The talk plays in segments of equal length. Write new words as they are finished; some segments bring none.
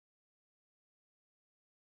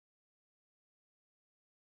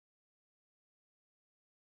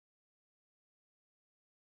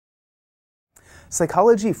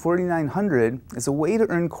Psychology 4900 is a way to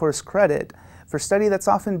earn course credit for study that's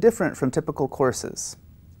often different from typical courses.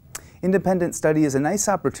 Independent study is a nice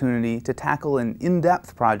opportunity to tackle an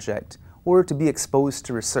in-depth project or to be exposed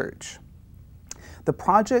to research. The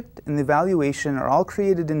project and the evaluation are all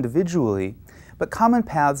created individually, but common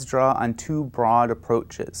paths draw on two broad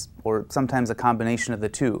approaches, or sometimes a combination of the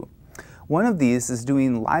two. One of these is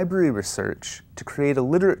doing library research to create a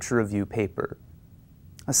literature review paper.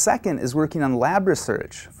 A second is working on lab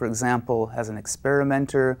research, for example, as an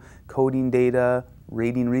experimenter, coding data,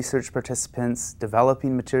 rating research participants,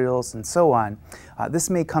 developing materials, and so on.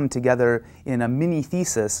 This may come together in a mini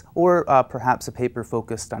thesis or perhaps a paper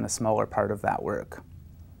focused on a smaller part of that work.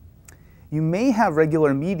 You may have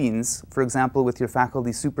regular meetings, for example, with your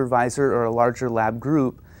faculty supervisor or a larger lab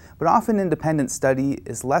group, but often independent study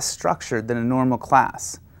is less structured than a normal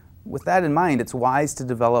class. With that in mind, it's wise to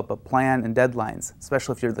develop a plan and deadlines,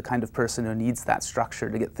 especially if you're the kind of person who needs that structure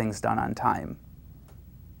to get things done on time.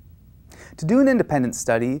 To do an independent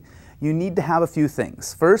study, you need to have a few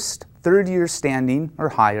things. First, third year standing or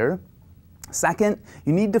higher. Second,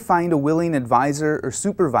 you need to find a willing advisor or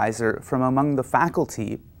supervisor from among the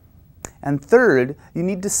faculty. And third, you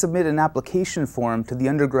need to submit an application form to the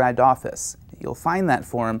undergrad office. You'll find that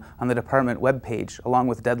form on the department webpage along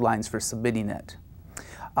with deadlines for submitting it.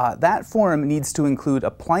 That form needs to include a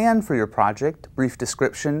plan for your project, brief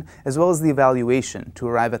description, as well as the evaluation to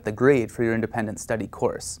arrive at the grade for your independent study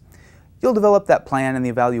course. You'll develop that plan and the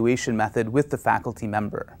evaluation method with the faculty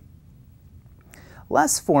member.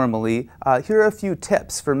 Less formally, here are a few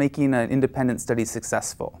tips for making an independent study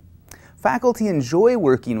successful. Faculty enjoy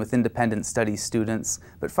working with independent study students,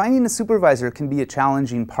 but finding a supervisor can be a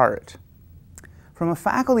challenging part. From a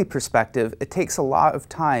faculty perspective, it takes a lot of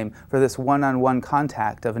time for this one-on-one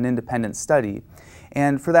contact of an independent study,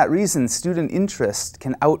 and for that reason, student interest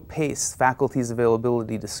can outpace faculty's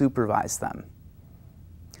availability to supervise them.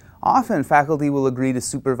 Often, faculty will agree to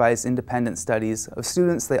supervise independent studies of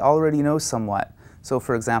students they already know somewhat. So,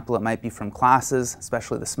 for example, it might be from classes,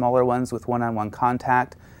 especially the smaller ones with one-on-one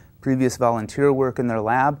contact, previous volunteer work in their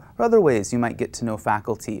lab, or other ways you might get to know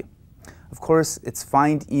faculty. Of course, it's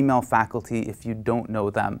fine to email faculty if you don't know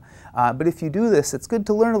them, but if you do this, it's good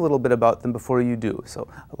to learn a little bit about them before you do. So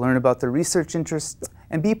learn about their research interests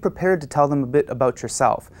and be prepared to tell them a bit about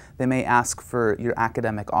yourself. They may ask for your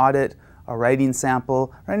academic audit, a writing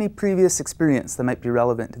sample, or any previous experience that might be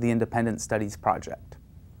relevant to the independent studies project.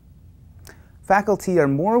 Faculty are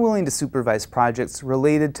more willing to supervise projects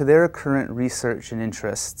related to their current research and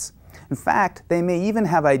interests. In fact, they may even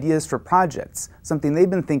have ideas for projects, something they've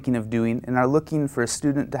been thinking of doing and are looking for a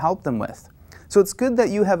student to help them with. So it's good that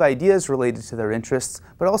you have ideas related to their interests,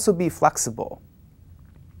 but also be flexible.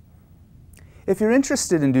 If you're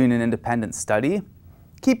interested in doing an independent study,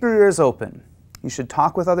 keep your ears open. You should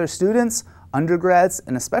talk with other students, undergrads,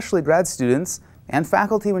 and especially grad students, and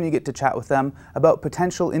faculty when you get to chat with them about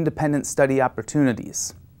potential independent study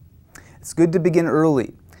opportunities. It's good to begin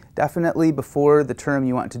early. Definitely before the term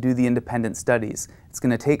you want to do the independent studies. It's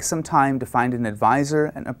going to take some time to find an advisor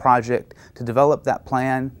and a project to develop that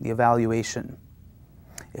plan, the evaluation.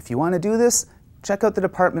 If you want to do this, check out the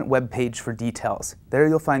department webpage for details. There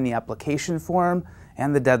you'll find the application form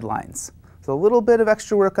and the deadlines. So a little bit of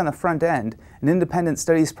extra work on the front end, an independent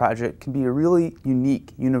studies project can be a really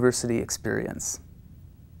unique university experience.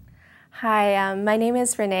 Hi, my name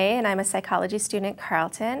is Renee and I'm a psychology student at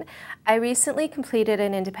Carleton. I recently completed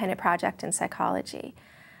an independent project in psychology.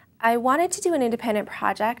 I wanted to do an independent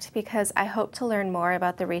project because I hope to learn more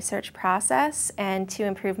about the research process and to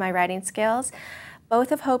improve my writing skills,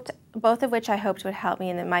 both of which I hoped would help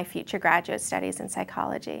me in my future graduate studies in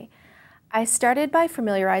psychology. I started by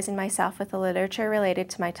familiarizing myself with the literature related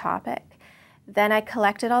to my topic. Then I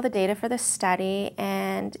collected all the data for the study,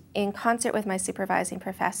 and in concert with my supervising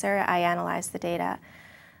professor, I analyzed the data.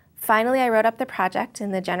 Finally, I wrote up the project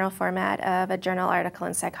in the general format of a journal article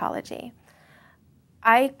in psychology.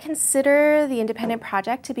 I consider the independent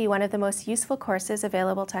project to be one of the most useful courses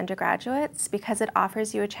available to undergraduates because it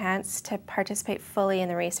offers you a chance to participate fully in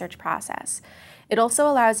the research process. It also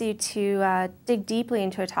allows you to dig deeply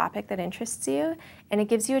into a topic that interests you, and it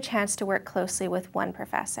gives you a chance to work closely with one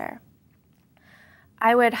professor.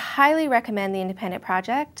 I would highly recommend the independent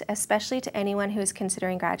project, especially to anyone who is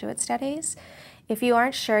considering graduate studies. If you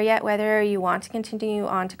aren't sure yet whether you want to continue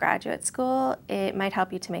on to graduate school, it might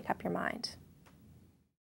help you to make up your mind.